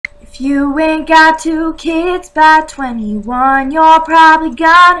you ain't got 2 kids by 21, you're probably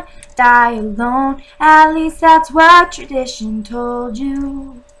gonna die alone. At least that's what tradition told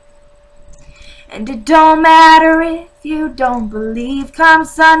you. And it don't matter if you don't believe, come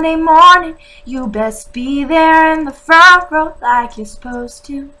Sunday morning, you best be there in the front row like you're supposed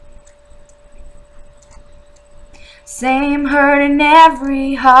to. Same hurt in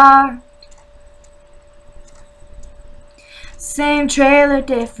every heart, same trailer,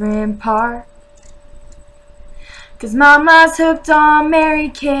 different part. 'Cause mama's hooked on Mary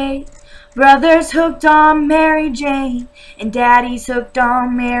Kate, brother's hooked on Mary Jane, and daddy's hooked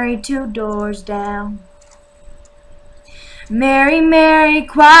on Mary 2 doors down. Mary, Mary,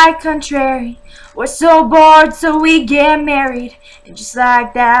 quite contrary, we're so bored so we get married, and just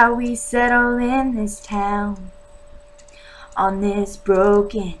like that we settle in this town. On this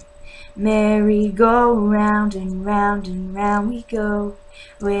broken merry-go-round and round we go.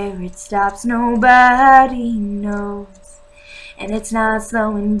 Where it stops nobody knows, and it's not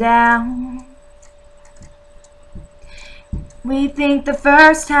slowing down. We think the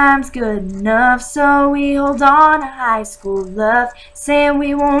first time's good enough, so we hold on to high school love, saying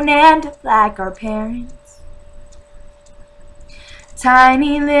we won't end up like our parents.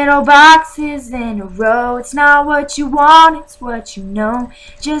 Tiny little boxes in a row, it's not what you want, it's what you know.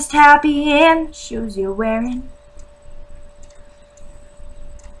 Just happy in the shoes you're wearing.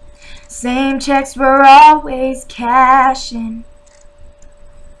 Same checks we're always cashing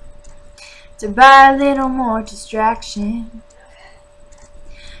to buy a little more distraction.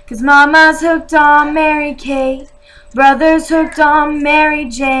 'Cause mama's hooked on Mary Kate, brother's hooked on Mary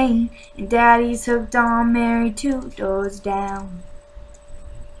Jane, and daddy's hooked on Mary 2 doors down.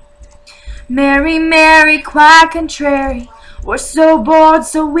 Mary, Mary, quite contrary, we're so bored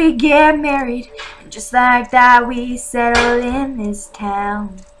so we get married, and just like that we settle in this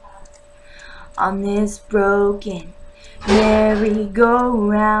town. On this broken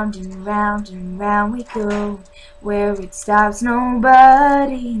merry-go-round and round we go. Where it stops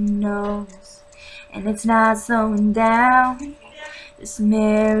nobody knows, and it's not slowing down. This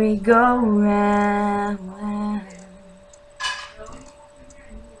merry-go-round.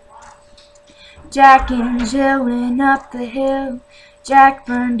 Jack and Jill went up the hill. Jack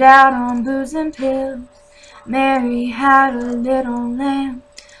burned out on booze and pills. Mary had a little lamb,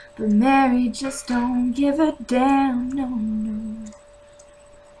 but Mary just don't give a damn, no, no.